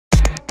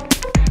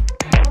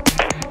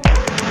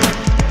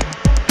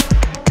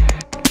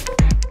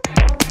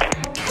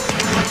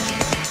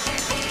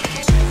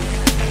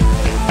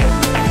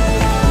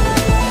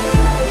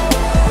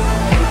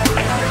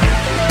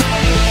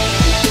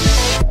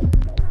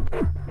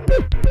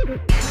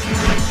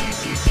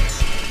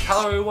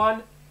Hello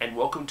everyone, and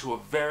welcome to a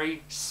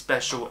very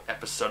special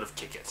episode of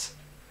Kick It.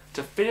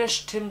 To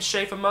finish Tim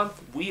Schafer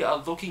Month, we are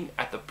looking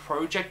at the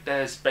project that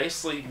has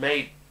basically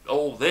made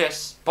all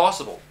this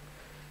possible.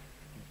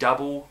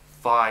 Double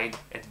Fine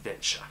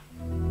Adventure.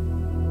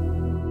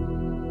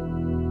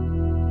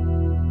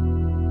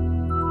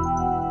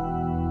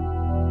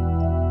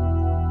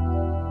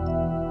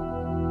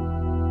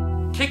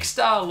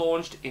 Kickstarter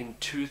launched in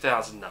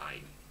 2009.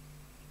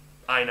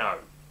 I know,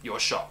 you're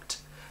shocked.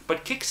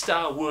 But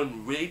Kickstarter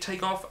wouldn't really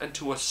take off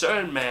until a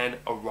certain man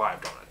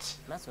arrived on it.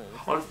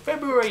 On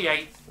February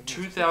 8,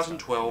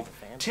 2012,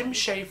 Tim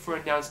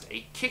Schafer announced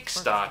a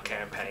Kickstarter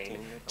campaign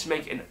to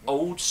make an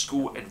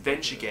old-school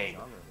adventure game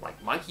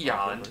like Monkey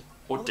Island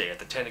or Day of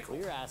the Tentacle.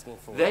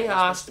 They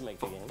asked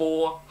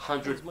for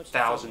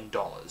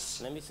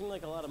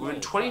 $400,000. Within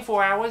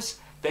 24 hours,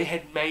 they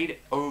had made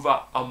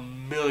over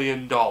 $1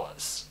 million.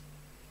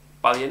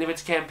 By the end of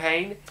its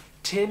campaign,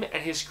 Tim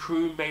and his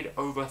crew made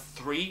over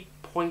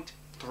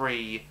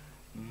 $3.3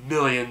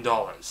 million.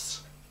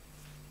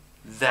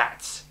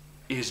 That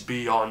is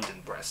beyond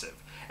impressive,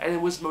 and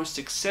it was the most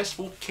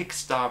successful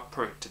Kickstarter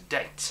project to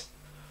date.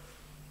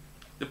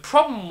 The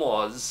problem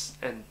was,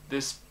 and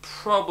this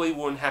probably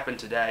wouldn't happen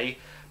today,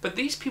 but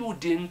these people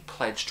didn't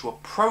pledge to a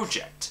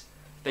project.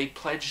 They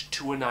pledged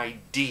to an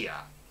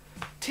idea.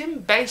 Tim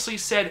basically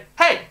said,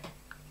 "Hey,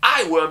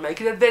 I want to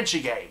make an adventure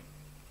game.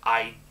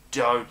 I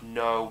don't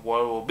know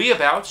what it will be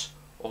about,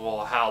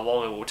 or how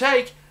long it will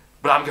take,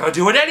 but I'm going to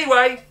do it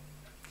anyway."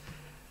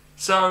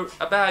 So,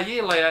 about a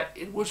year later,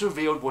 it was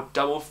revealed what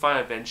Double Fine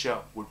Adventure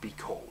would be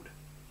called.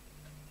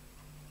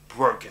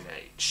 Broken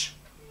Age.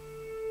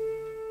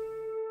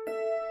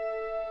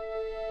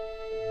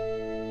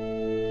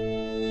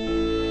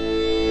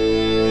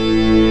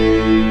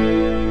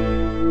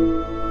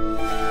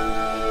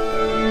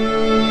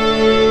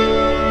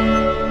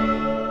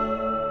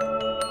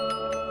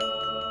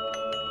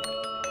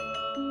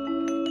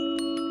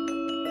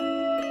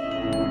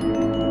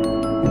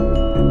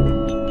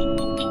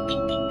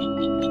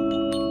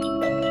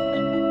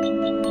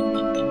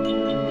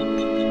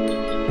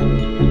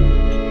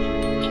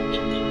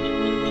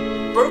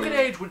 Broken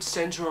Age would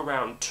center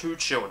around two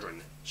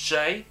children,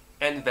 Shay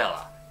and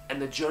Bella,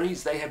 and the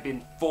journeys they have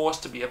been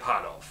forced to be a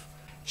part of.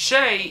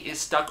 Shay is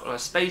stuck on a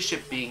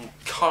spaceship being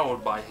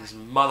coddled by his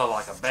mother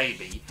like a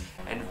baby,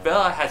 and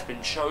Bella has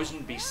been chosen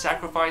to be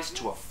sacrificed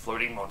to a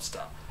floating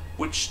monster,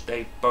 which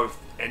they both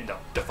end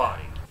up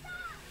defying.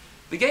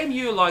 The game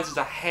utilizes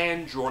a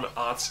hand-drawn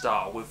art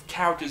style with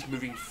characters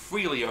moving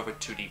freely over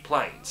 2D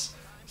planes,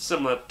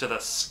 similar to the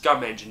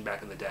Scum engine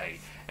back in the day,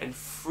 and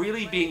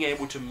freely being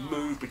able to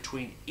move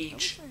between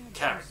each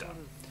character.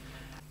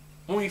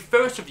 When we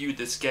first reviewed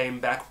this game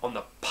back on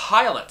the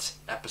pilot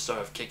episode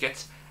of Kick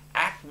It,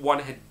 Act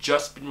 1 had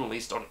just been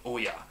released on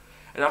Ouya,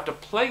 and after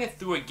playing it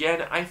through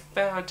again, I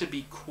found it to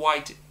be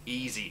quite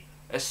easy,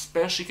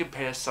 especially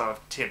compared to some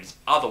of Tim's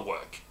other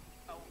work.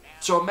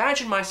 So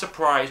imagine my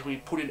surprise when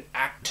we put in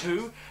Act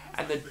 2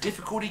 and the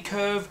difficulty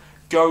curve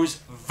goes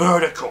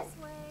vertical.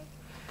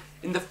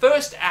 In the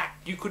first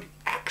act, you could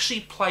actually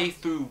play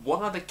through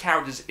one of the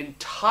character's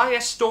entire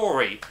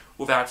story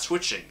without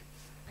switching.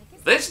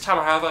 This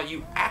time, however,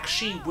 you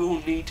actually will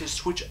need to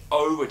switch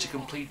over to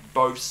complete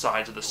both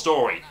sides of the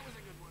story.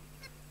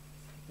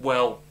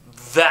 Well,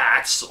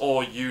 that's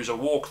or use a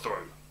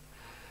walkthrough.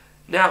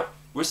 Now,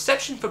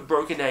 reception for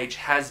Broken Age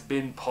has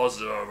been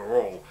positive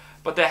overall,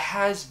 but there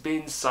has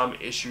been some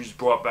issues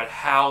brought about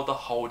how the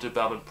whole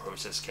development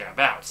process came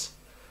about.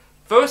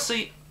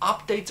 Firstly,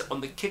 updates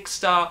on the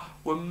Kickstarter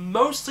were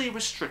mostly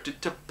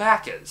restricted to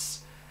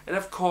backers, and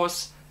of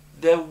course,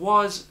 there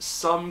was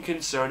some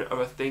concern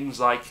over things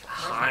like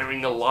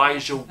hiring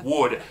Elijah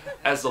Wood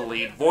as the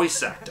lead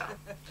voice actor.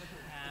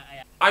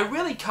 I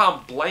really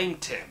can't blame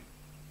Tim.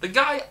 The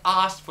guy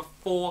asked for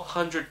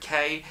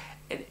 $400K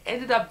and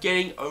ended up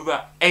getting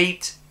over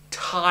 8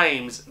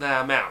 times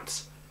that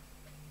amount.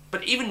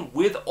 But even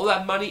with all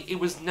that money, it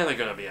was never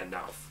going to be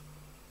enough.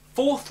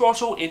 Full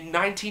Throttle in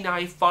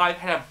 1995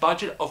 had a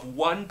budget of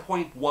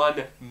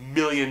 $1.1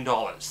 million.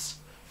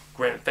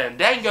 Grand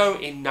Fandango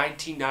in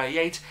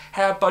 1998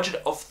 had a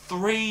budget of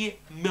 $3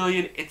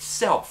 million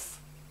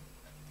itself.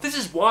 This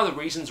is one of the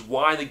reasons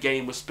why the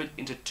game was split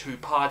into 2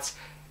 parts,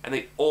 and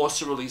they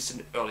also released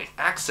an early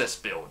access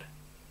build.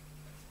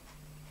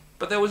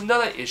 But there was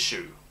another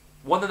issue,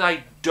 one that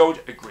I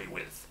don't agree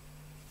with.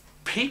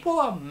 People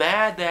are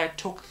mad that it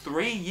took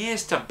 3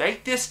 years to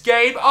make this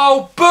game.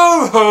 Oh,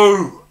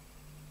 boo-hoo!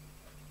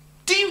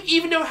 Do you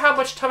even know how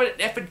much time and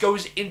effort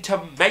goes into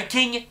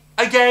making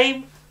a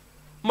game?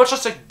 Much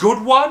less a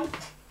good one?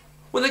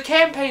 When the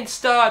campaign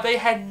started, they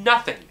had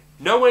nothing.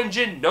 No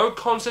engine, no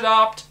concept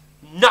art,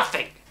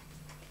 nothing.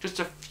 Just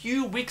a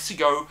few weeks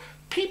ago,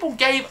 people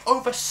gave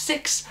over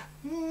 $6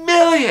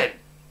 million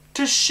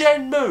to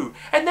Shenmue,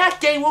 and that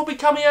game won't be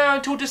coming out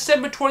until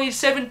December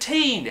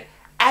 2017,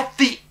 at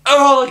the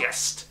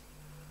earliest.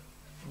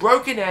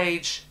 Broken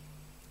Age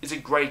is a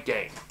great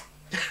game.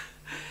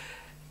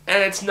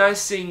 And it's nice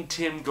seeing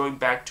Tim going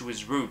back to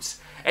his roots.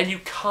 And you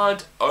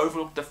can't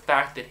overlook the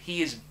fact that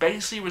he is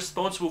basically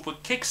responsible for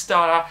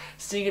Kickstarter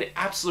seeing an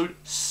absolute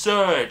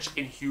surge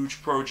in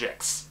huge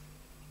projects.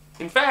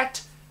 In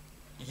fact,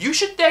 you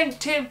should thank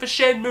Tim for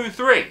Shenmue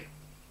 3.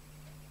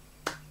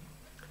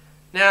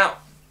 Now,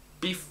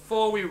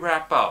 before we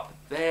wrap up,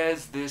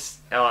 there's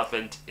this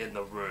elephant in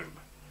the room.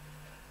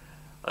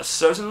 A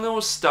certain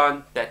little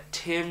stunt that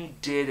Tim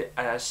did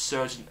at a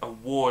certain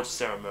award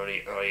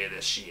ceremony earlier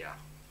this year.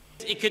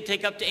 It could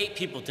take up to 8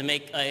 people to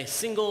make a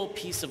single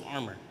piece of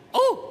armor.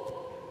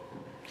 Oh!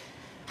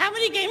 How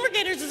many gamer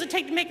gators does it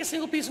take to make a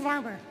single piece of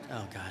armor?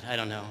 Oh God, I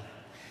don't know.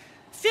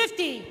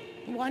 50.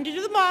 1 to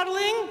do the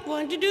modeling,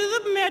 1 to do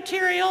the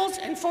materials,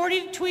 and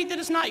 40 to tweet that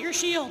it's not your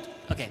shield.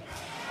 Okay.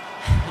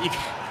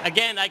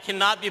 Again, I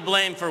cannot be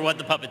blamed for what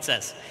the puppet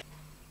says.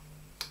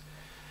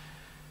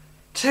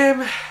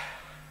 Tim,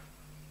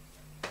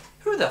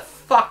 who the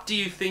fuck do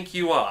you think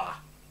you are?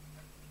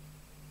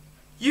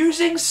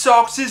 Using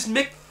Sox's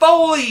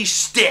McFoley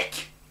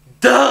stick!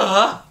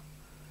 Duh!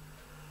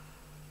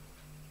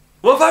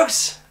 Well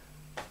folks,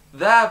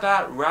 that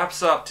about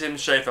wraps up Tim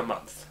Schafer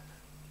Month.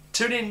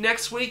 Tune in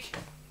next week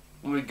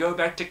when we go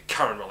back to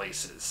current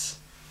releases.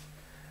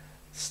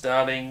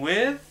 Starting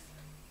with...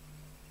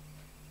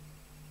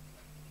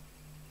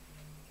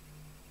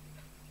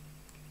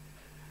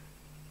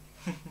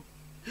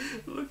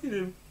 Look at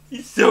him,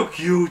 he's so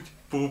cute!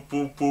 Boop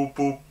boop boop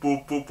boop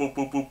boop boop boop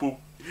boop boop boop.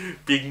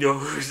 Big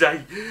nose,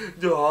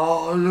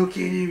 oh look at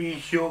him,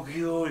 he's so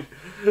cute!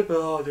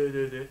 Oh,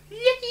 no.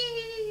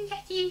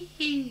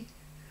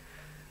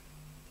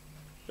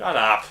 Shut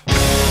up!